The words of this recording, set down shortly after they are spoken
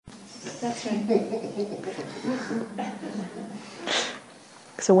That's right.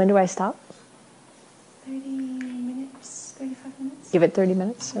 So when do I stop? 30 minutes, 35 minutes. Give it 30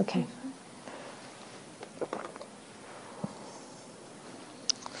 minutes? Okay.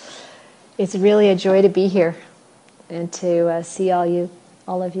 It's really a joy to be here and to see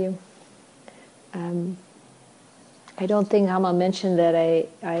all of you. I don't think Amma mentioned that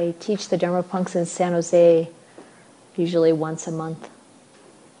I teach the Dharma Punks in San Jose usually once a month.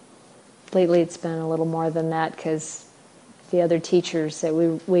 Lately it's been a little more than that because the other teachers that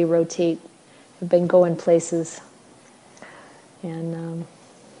we rotate have been going places. And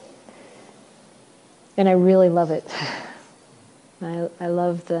I really love it. I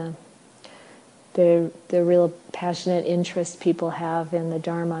love the real passionate interest people have in the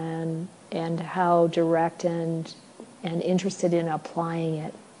Dharma and how direct and interested in applying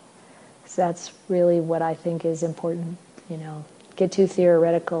it. So that's really what I think is important. Get too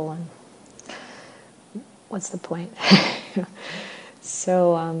theoretical and what's the point?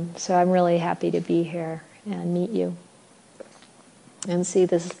 So I'm really happy to be here and meet you and see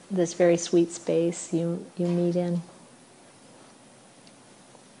this very sweet space you meet in.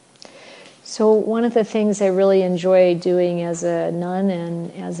 So one of the things I really enjoy doing as a nun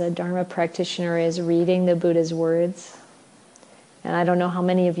and as a Dharma practitioner is reading the Buddha's words. And I don't know how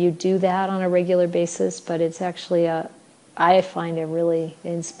many of you do that on a regular basis, but it's actually I find it really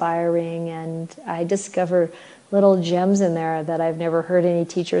inspiring, and I discover little gems in there that I've never heard any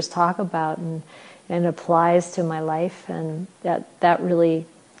teachers talk about and applies to my life, and that really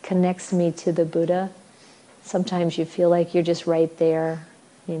connects me to the Buddha. Sometimes you feel like you're just right there,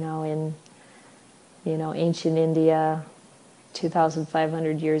 in ancient India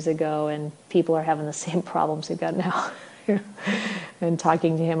 2,500 years ago, and people are having the same problems we've got now, and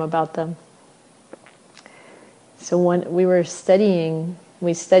talking to him about them. So when we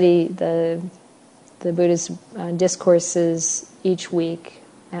study the Buddha's discourses each week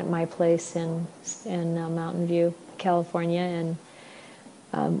at my place in Mountain View, California,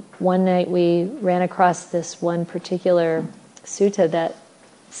 and one night we ran across this one particular sutta that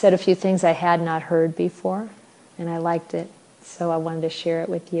said a few things I had not heard before, and I liked it, so I wanted to share it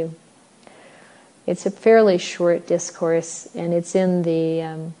with you. It's a fairly short discourse, and it's in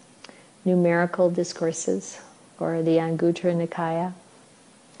the numerical discourses, or the Anguttara Nikaya.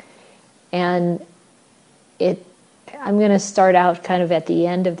 And I'm going to start out kind of at the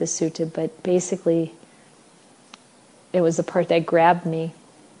end of the sutta, but basically it was the part that grabbed me.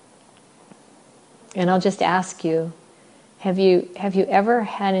 And I'll just ask you, have you ever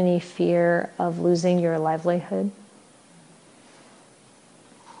had any fear of losing your livelihood?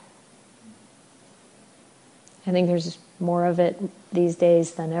 I think there's more of it these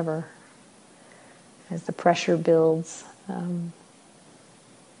days than ever, as the pressure builds.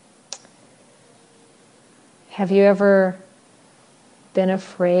 Have you ever been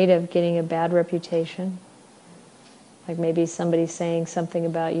afraid of getting a bad reputation? Like maybe somebody saying something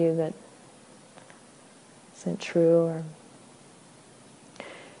about you that isn't true, or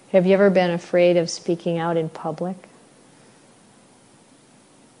have you ever been afraid of speaking out in public?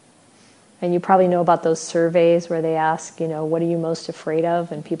 And you probably know about those surveys where they ask, what are you most afraid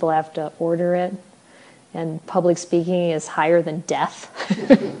of? And people have to order it. And public speaking is higher than death.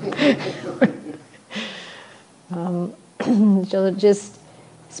 So just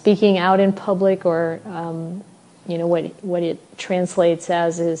speaking out in public, or what it translates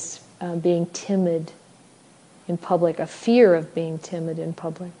as is being timid in public, a fear of being timid in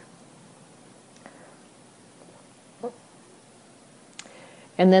public.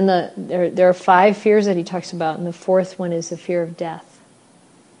 And then there are 5 fears that he talks about, and the 4th one is the fear of death,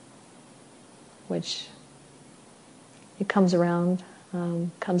 which it comes around,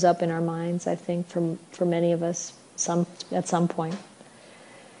 comes up in our minds, I think, for many of us at some point.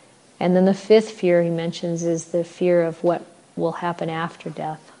 And then the 5th fear he mentions is the fear of what will happen after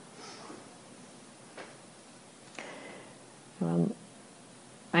death.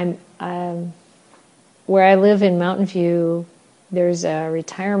 Where I live in Mountain View, there's a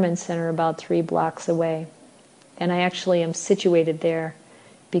retirement center about 3 blocks away. And I actually am situated there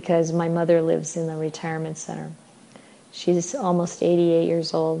because my mother lives in the retirement center. She's almost 88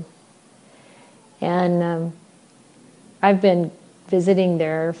 years old. And I've been visiting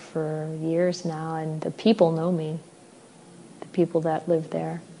there for years now, and the people know me, the people that live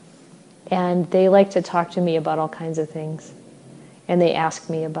there. And they like to talk to me about all kinds of things. And they ask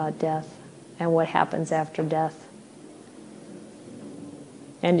me about death and what happens after death.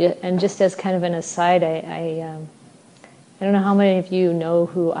 And just as kind of an aside, I don't know how many of you know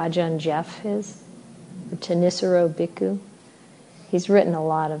who Ajahn Jeff is, or Thanissaro Bhikkhu. He's written a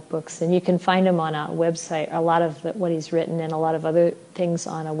lot of books, and you can find him on a website, a lot of what he's written and a lot of other things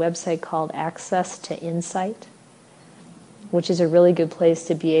on a website called Access to Insight, which is a really good place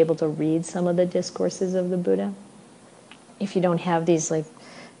to be able to read some of the discourses of the Buddha. If you don't have these like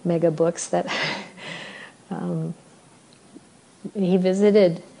mega books that he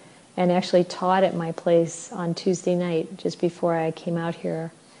visited and actually taught at my place on Tuesday night, just before I came out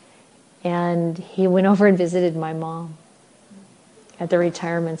here. And he went over and visited my mom at the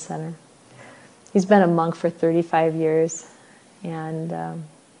retirement center. He's been a monk for 35 years. And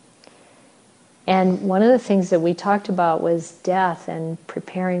one of the things that we talked about was death and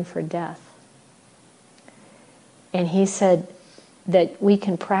preparing for death. And he said that we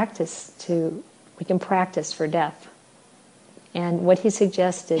can practice for death. And what he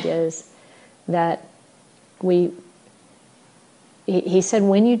suggested is that he said,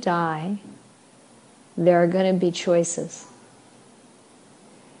 when you die, there are going to be choices.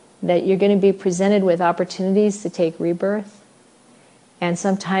 That you're going to be presented with opportunities to take rebirth. And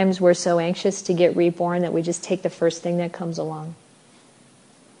sometimes we're so anxious to get reborn that we just take the first thing that comes along.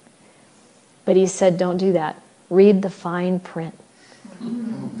 But he said, don't do that. Read the fine print.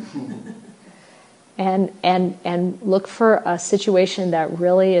 And look for a situation that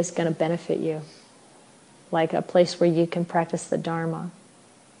really is going to benefit you. Like a place where you can practice the Dharma.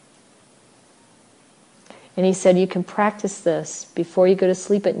 And he said you can practice this before you go to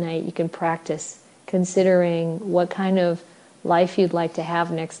sleep at night. You can practice considering what kind of life you'd like to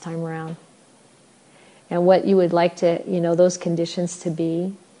have next time around. And what you would like to, those conditions to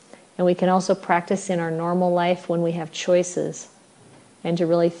be. And we can also practice in our normal life when we have choices. And to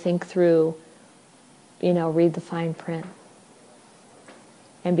really think through, read the fine print.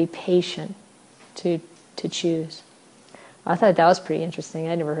 And be patient to choose. I thought that was pretty interesting.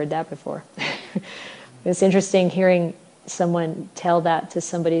 I'd never heard that before. It's interesting hearing someone tell that to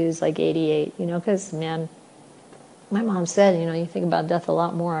somebody who's like 88, because, man, my mom said, you think about death a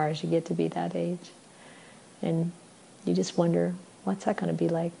lot more as you get to be that age. And you just wonder, what's that going to be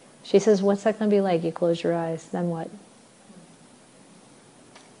like? She says, what's that going to be like? You close your eyes, then what?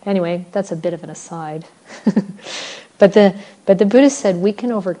 Anyway, that's a bit of an aside. But the Buddha said we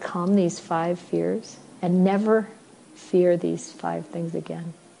can overcome these 5 fears and never fear these 5 things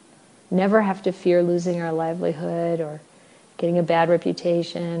again. Never have to fear losing our livelihood or getting a bad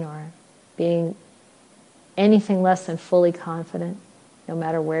reputation or being anything less than fully confident, no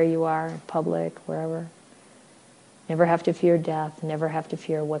matter where you are, in public, wherever. Never have to fear death, never have to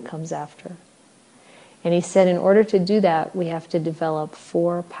fear what comes after. And he said in order to do that, we have to develop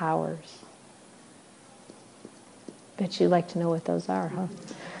 4 powers. Bet you'd like to know what those are, huh?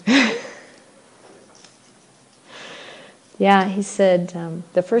 Yeah, he said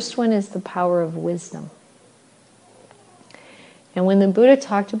the first one is the power of wisdom. And when the Buddha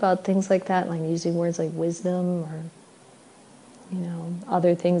talked about things like that, like using words like wisdom or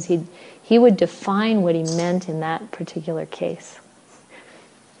other things, he would define what he meant in that particular case.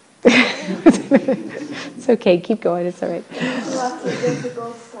 It's okay, keep going, it's all right. Lots of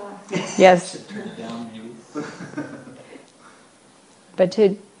difficult stuff. Yes. But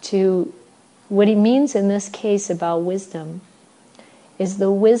to what he means in this case about wisdom is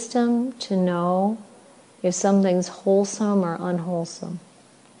the wisdom to know if something's wholesome or unwholesome.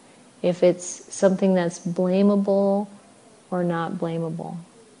 If it's something that's blamable or not blamable.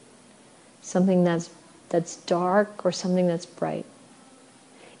 Something that's dark or something that's bright.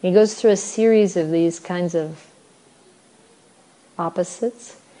 He goes through a series of these kinds of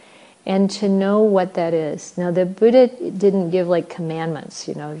opposites, and to know what that is. Now, the Buddha didn't give like commandments,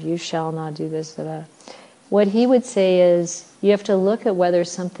 you shall not do this, that. What he would say is, you have to look at whether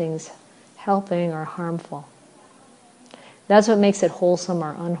something's helping or harmful. That's what makes it wholesome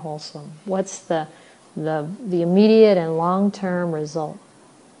or unwholesome. What's the immediate and long-term result?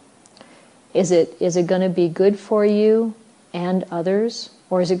 Is it going to be good for you and others,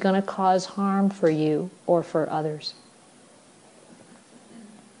 or is it going to cause harm for you or for others?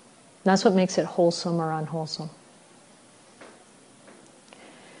 That's what makes it wholesome or unwholesome.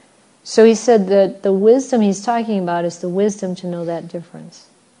 So he said that the wisdom he's talking about is the wisdom to know that difference.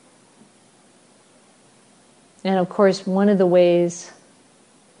 And of course, one of the ways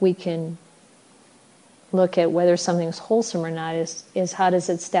we can look at whether something's wholesome or not is how does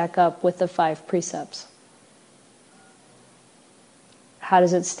it stack up with the 5 precepts? How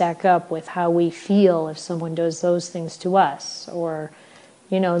does it stack up with how we feel if someone does those things to us? Or,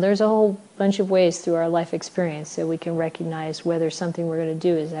 there's a whole bunch of ways through our life experience that we can recognize whether something we're going to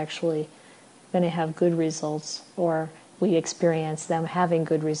do is actually going to have good results, or we experience them having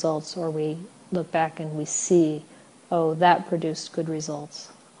good results, or we look back and we see oh, that produced good results.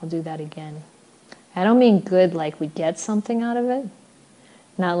 I'll do that again. I don't mean good like we get something out of it,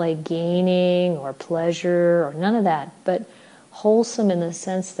 not like gaining or pleasure or none of that, but wholesome in the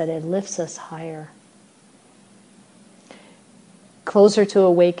sense that it lifts us higher. Closer to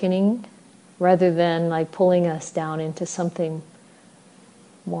awakening rather than like pulling us down into something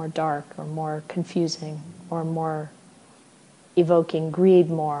more dark or more confusing or more evoking greed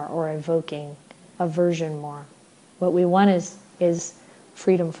more or evoking aversion more. What we want is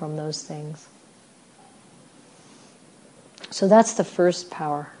freedom from those things. So that's the first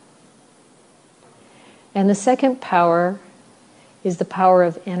power. And the second power is the power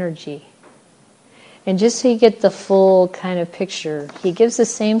of energy. And just so you get the full kind of picture, he gives the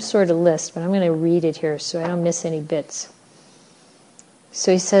same sort of list, but I'm going to read it here so I don't miss any bits.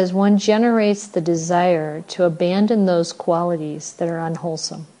 So he says, one generates the desire to abandon those qualities that are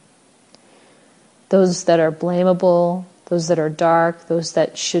unwholesome, those that are blamable, those that are dark, those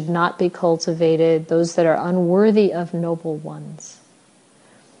that should not be cultivated, those that are unworthy of noble ones.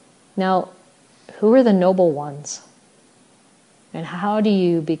 Now, who are the noble ones? And how do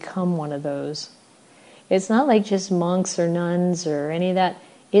you become one of those? It's not like just monks or nuns or any of that.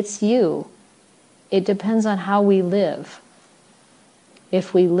 It's you. It depends on how we live.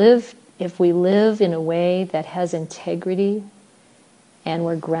 If we live in a way that has integrity and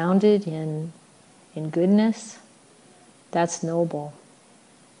we're grounded in goodness, that's noble.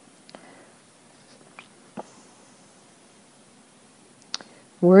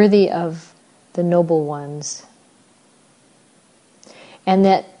 Worthy of the noble ones. And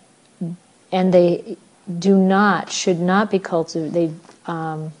they should not be cultivated.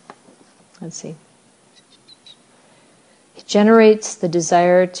 Let's see. It generates the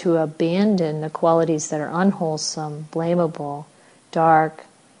desire to abandon the qualities that are unwholesome, blamable, dark,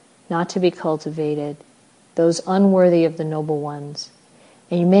 not to be cultivated, those unworthy of the noble ones.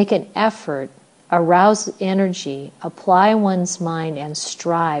 And you make an effort, arouse energy, apply one's mind, and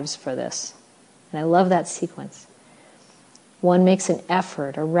strives for this. And I love that sequence. One makes an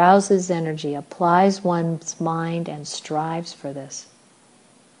effort, arouses energy, applies one's mind, and strives for this,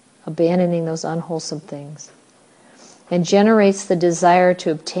 abandoning those unwholesome things, and generates the desire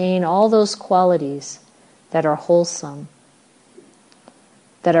to obtain all those qualities that are wholesome,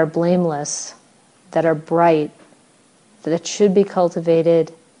 that are blameless, that are bright, that should be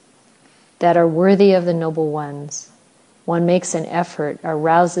cultivated, that are worthy of the noble ones. One makes an effort,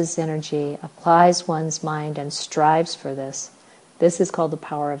 arouses energy, applies one's mind, and strives for this. This is called the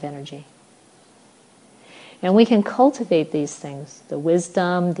power of energy. And we can cultivate these things, the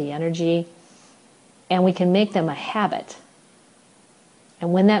wisdom, the energy, and we can make them a habit.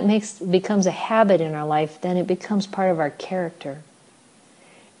 And when that becomes a habit in our life, then it becomes part of our character.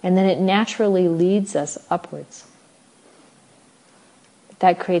 And then it naturally leads us upwards.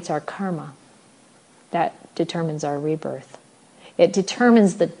 That creates our karma. That determines our rebirth. It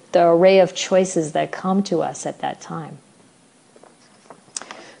determines the array of choices that come to us at that time.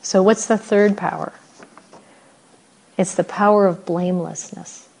 So what's the third power? It's the power of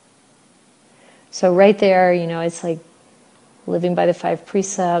blamelessness. So right there, it's like living by the 5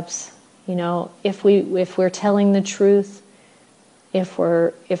 precepts. If we're telling the truth, if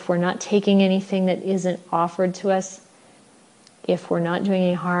we're not taking anything that isn't offered to us, if we're not doing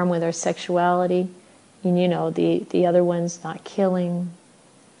any harm with our sexuality, and the other ones, not killing,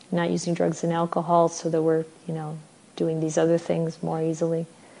 not using drugs and alcohol, so that we're doing these other things more easily.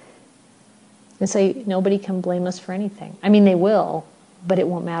 And say nobody can blame us for anything. I mean, they will, but it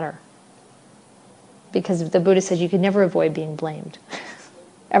won't matter. Because the Buddha says you can never avoid being blamed.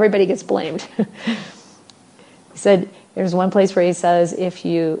 Everybody gets blamed. He said there's one place where he says if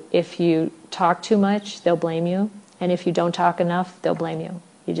you talk too much, they'll blame you, and if you don't talk enough, they'll blame you.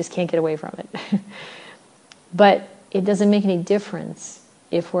 You just can't get away from it. But it doesn't make any difference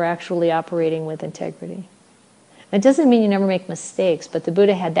if we're actually operating with integrity. It doesn't mean you never make mistakes, but the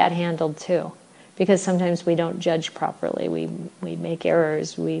Buddha had that handled too. Because sometimes we don't judge properly. We make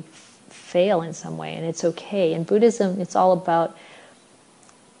errors. We fail in some way, and it's okay. In Buddhism, it's all about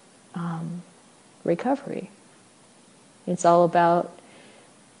recovery. It's all about,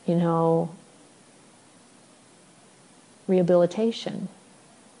 rehabilitation.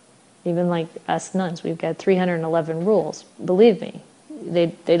 Even like us nuns, we've got 311 rules. Believe me,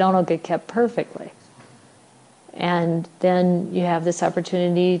 they don't all get kept perfectly. And then you have this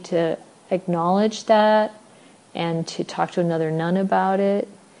opportunity to acknowledge that and to talk to another nun about it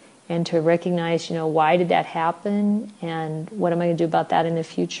and to recognize, why did that happen and what am I going to do about that in the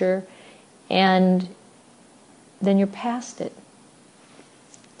future? And then you're past it.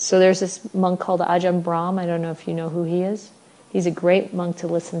 So there's this monk called Ajahn Brahm. I don't know if you know who he is. He's a great monk to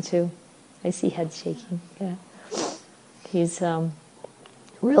listen to. I see head shaking. Yeah, he's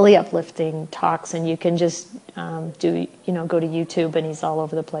really uplifting talks, and you can just go to YouTube, and he's all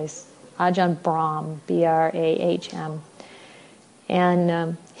over the place. Ajahn Brahm, Brahm,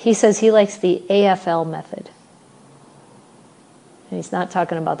 and he says he likes the AFL method. And he's not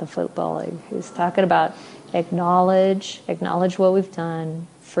talking about the football. He's talking about acknowledge what we've done,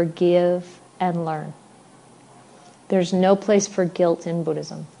 forgive, and learn. There's no place for guilt in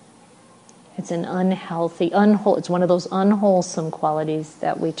Buddhism. It's an it's one of those unwholesome qualities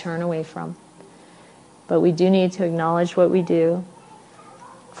that we turn away from. But we do need to acknowledge what we do,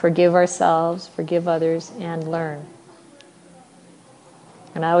 forgive ourselves, forgive others, and learn.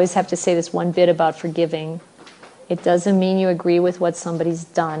 And I always have to say this one bit about forgiving. It doesn't mean you agree with what somebody's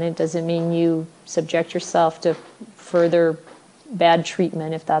done. It doesn't mean you subject yourself to further bad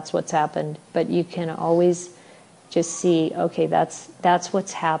treatment if that's what's happened. But you can always just see, okay, that's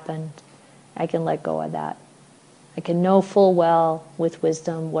what's happened. I can let go of that. I can know full well with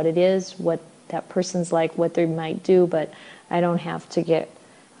wisdom what it is, what that person's like, what they might do, but I don't have to get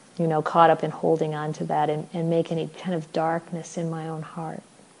caught up in holding on to that and make any kind of darkness in my own heart.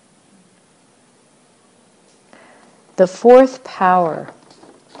 The fourth power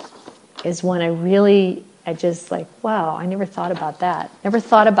is one I just like, wow, I never thought about that. Never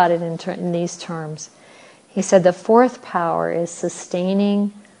thought about it in these terms. He said the fourth power is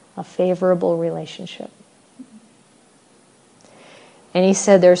sustaining a favorable relationship. And he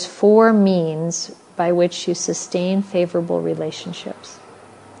said there's 4 means by which you sustain favorable relationships.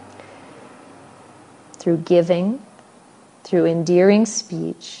 Through giving, through endearing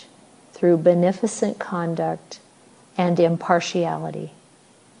speech, through beneficent conduct, and impartiality.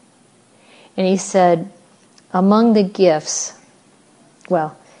 And he said, among the gifts,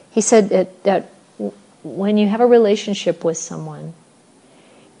 he said that when you have a relationship with someone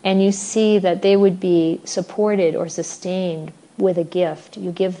and you see that they would be supported or sustained with a gift,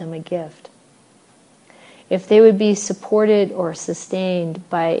 you give them a gift. If they would be supported or sustained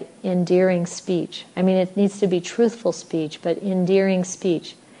by endearing speech, it needs to be truthful speech, but endearing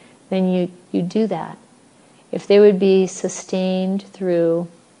speech, then you do that. If they would be sustained through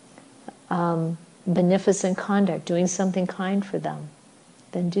beneficent conduct, doing something kind for them,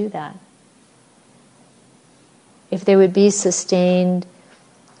 then do that. If they would be sustained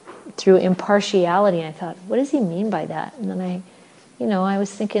through impartiality, I thought, what does he mean by that? And then I was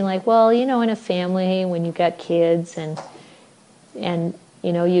thinking in a family, when you've got kids and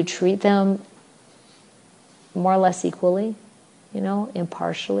you treat them more or less equally,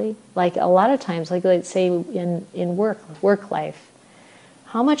 impartially. Like a lot of times, like let's say in work life,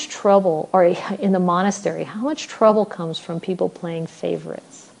 how much trouble, or in the monastery, how much trouble comes from people playing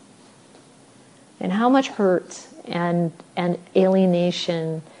favorites? And how much hurt and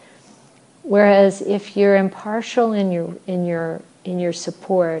alienation. Whereas if you're impartial in your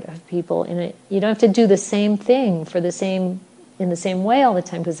support of people, you don't have to do the same thing in the same way all the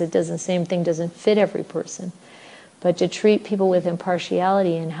time, because the same thing doesn't fit every person. But to treat people with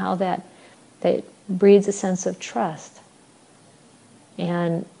impartiality, and how that breeds a sense of trust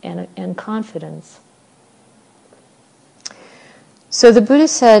and confidence. So the Buddha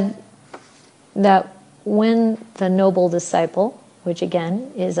said that when the noble disciple, which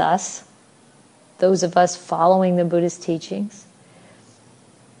again is us, those of us following the Buddha's teachings,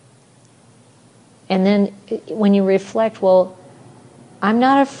 and then when you reflect, I'm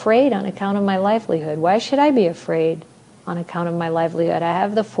not afraid on account of my livelihood. Why should I be afraid on account of my livelihood? I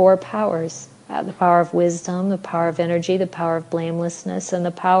have the 4 powers. I have the power of wisdom, the power of energy, the power of blamelessness, and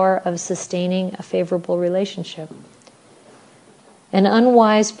the power of sustaining a favorable relationship. An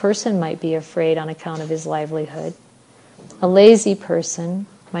unwise person might be afraid on account of his livelihood. A lazy person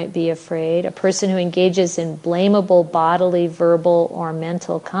might be afraid. A person who engages in blamable bodily, verbal, or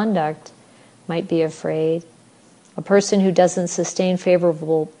mental conduct might be afraid. A person who doesn't sustain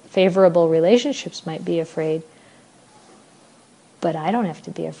favorable relationships might be afraid. But I don't have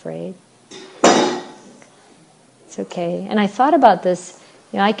to be afraid. It's okay. And I thought about this.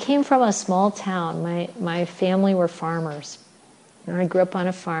 I came from a small town. My family were farmers. I grew up on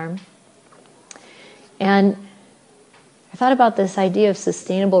a farm. And I thought about this idea of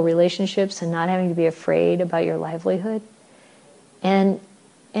sustainable relationships and not having to be afraid about your livelihood. And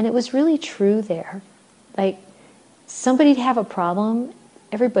it was really true there. Like, somebody'd have a problem,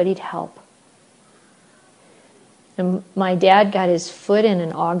 everybody'd help. And my dad got his foot in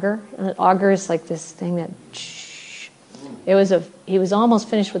an auger. And an auger is like this thing that... he was almost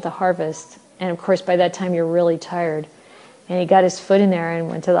finished with the harvest. And of course, by that time, you're really tired. And he got his foot in there and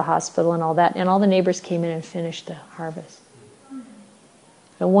went to the hospital and all that. And all the neighbors came in and finished the harvest.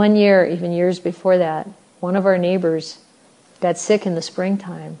 And one year, even years before that, one of our neighbors got sick in the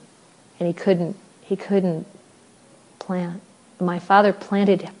springtime, and he couldn't plant. My father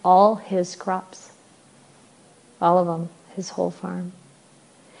planted all his crops, all of them, his whole farm.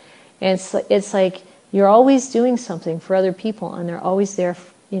 And it's like you're always doing something for other people, and they're always there,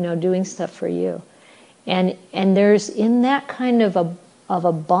 doing stuff for you. And there's in that kind of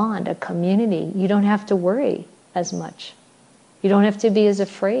a bond, a community, you don't have to worry as much. You don't have to be as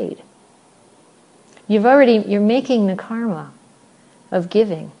afraid. You're making the karma of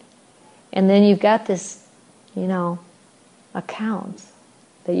giving. And then you've got this, account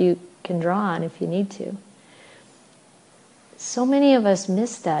that you can draw on if you need to. So many of us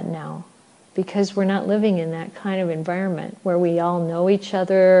miss that now because we're not living in that kind of environment where we all know each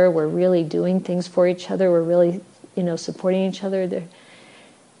other, we're really doing things for each other, we're really, supporting each other.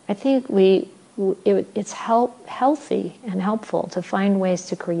 I think it's healthy and helpful to find ways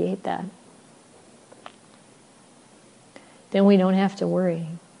to create that. Then we don't have to worry.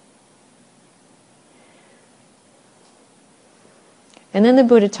 And then the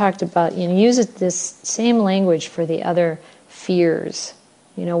Buddha talked about, use this same language for the other fears.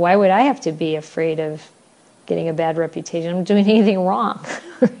 Why would I have to be afraid of getting a bad reputation? I'm not doing anything wrong.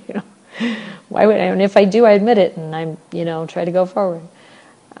 Why would I? And if I do, I admit it, and I'm, try to go forward.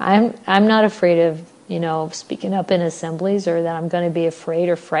 I'm not afraid of, speaking up in assemblies, or that I'm going to be afraid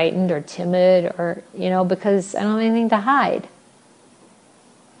or frightened or timid, or, because I don't have anything to hide.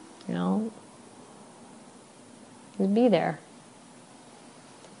 Just be there.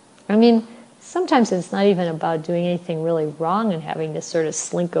 Sometimes it's not even about doing anything really wrong and having to sort of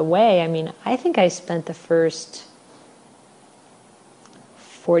slink away. I think I spent the first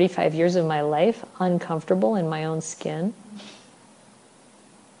 45 years of my life uncomfortable in my own skin.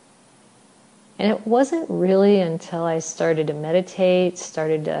 And it wasn't really until I started to meditate,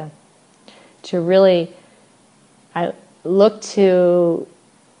 started to really, I looked to,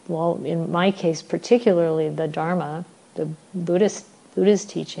 well, in my case, particularly the Dharma, the Buddhist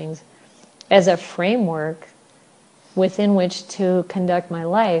teachings, as a framework within which to conduct my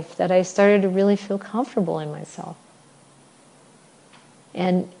life, that I started to really feel comfortable in myself.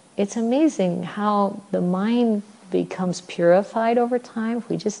 And it's amazing how the mind becomes purified over time if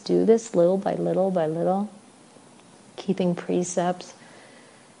we just do this little by little by little, keeping precepts,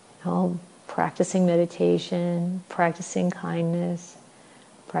 practicing meditation, practicing kindness,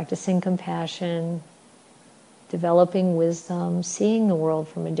 practicing compassion, developing wisdom, seeing the world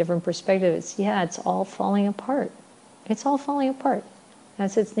from a different perspective. It's all falling apart. It's all falling apart.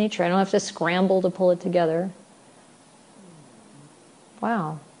 That's its nature. I don't have to scramble to pull it together.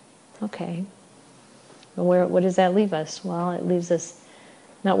 Wow. Okay. What does that leave us? Well, it leaves us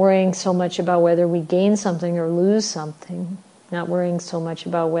not worrying so much about whether we gain something or lose something, not worrying so much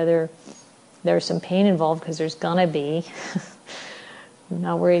about whether there's some pain involved, because there's gonna be.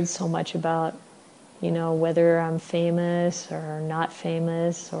 Not worried so much about whether I'm famous or not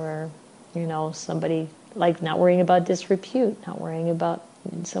famous, or, somebody, like not worrying about disrepute, not worrying about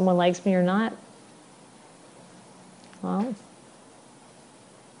someone likes me or not. Well,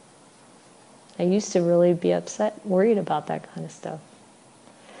 I used to really be worried about that kind of stuff.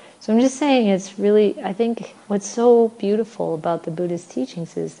 So I'm just saying, it's really, I think what's so beautiful about the Buddha's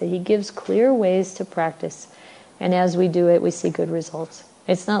teachings is that he gives clear ways to practice, and as we do it, we see good results.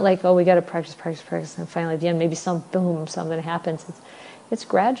 It's not like, we got to practice, and finally at the end, maybe something happens. It's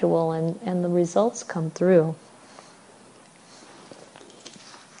gradual, and the results come through.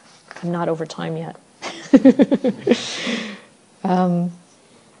 I'm not over time yet.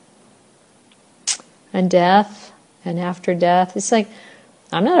 And death, and after death, it's like,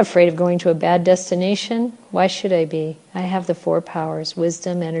 I'm not afraid of going to a bad destination. Why should I be? I have the 4 powers: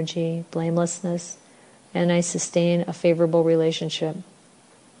 wisdom, energy, blamelessness, and I sustain a favorable relationship.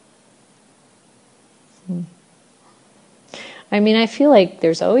 I feel like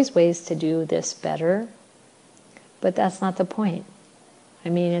there's always ways to do this better, but that's not the point.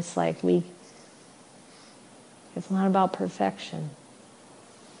 It's like it's not about perfection.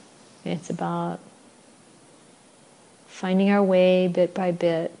 It's about finding our way bit by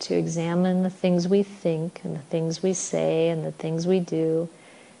bit to examine the things we think and the things we say and the things we do,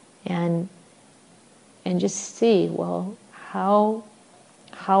 and just see, well, how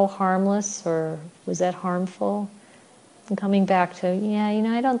harmless, or was that harmful? And coming back to,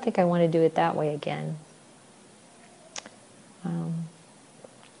 I don't think I want to do it that way again.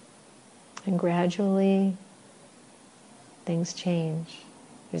 And gradually, things change.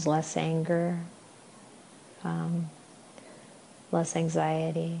 There's less anger. less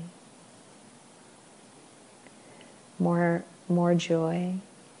anxiety, more joy,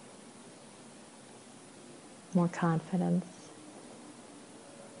 more confidence.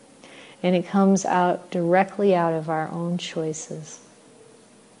 And it comes out directly out of our own choices,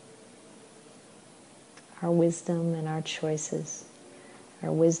 our wisdom and our choices,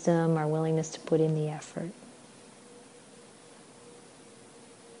 our wisdom, our willingness to put in the effort.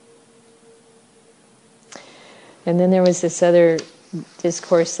 And then there was this other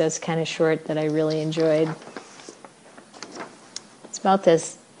discourse that's kind of short that I really enjoyed. It's about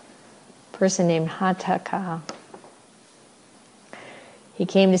this person named Hataka. He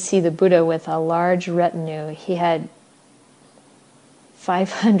came to see the Buddha with a large retinue. He had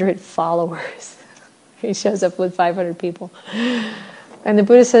 500 followers. He shows up with 500 people. And the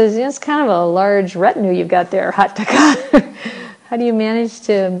Buddha says, it's kind of a large retinue you've got there, Hataka. How do you manage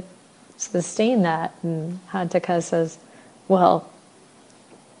to sustain that? And Hataka says, well,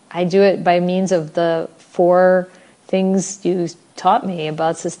 I do it by means of the 4 things you taught me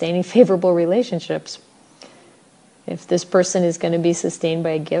about sustaining favorable relationships. If this person is going to be sustained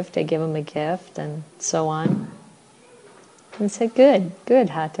by a gift, I give them a gift, and so on. And he said, good,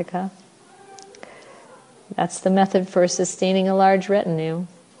 Hataka. That's the method for sustaining a large retinue.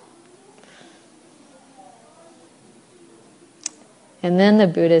 And then the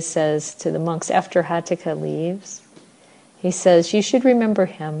Buddha says to the monks, after Hataka leaves, he says, you should remember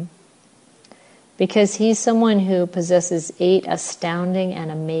him, because he's someone who possesses 8 astounding and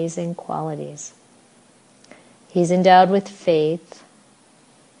amazing qualities. He's endowed with faith.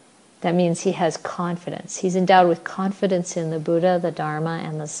 That means he has confidence. He's endowed with confidence in the Buddha, the Dharma,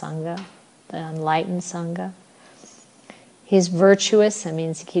 and the Sangha, the enlightened Sangha. He's virtuous. That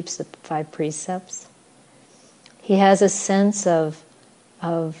means he keeps the 5 precepts. He has a sense of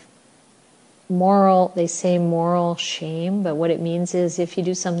moral, they say moral shame, but what it means is if you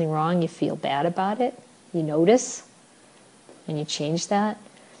do something wrong, you feel bad about it. You notice, and you change that.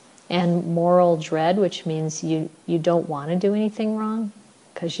 And moral dread, which means you don't want to do anything wrong,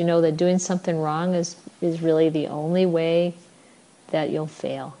 because you know that doing something wrong is really the only way that you'll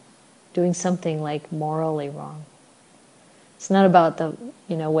fail. Doing something like morally wrong. It's not about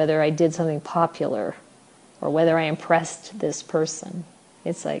whether I did something popular or whether I impressed this person.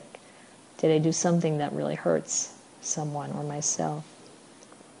 It's like, did I do something that really hurts someone or myself?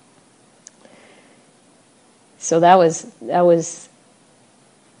 So that was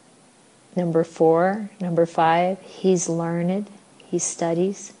number 4. Number 5, he's learned, he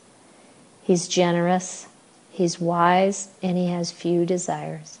studies, he's generous, he's wise, and he has few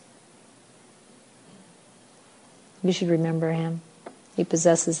desires. You should remember him. He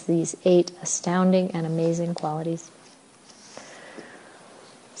possesses these 8 astounding and amazing qualities.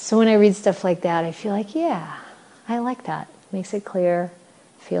 So when I read stuff like that, I feel like, yeah, I like that. Makes it clear.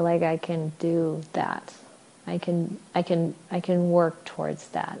 I feel like I can do that. I can work towards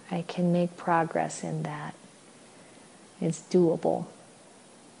that. I can make progress in that. It's doable.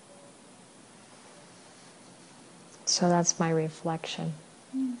 So that's my reflection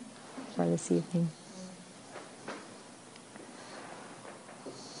for this evening.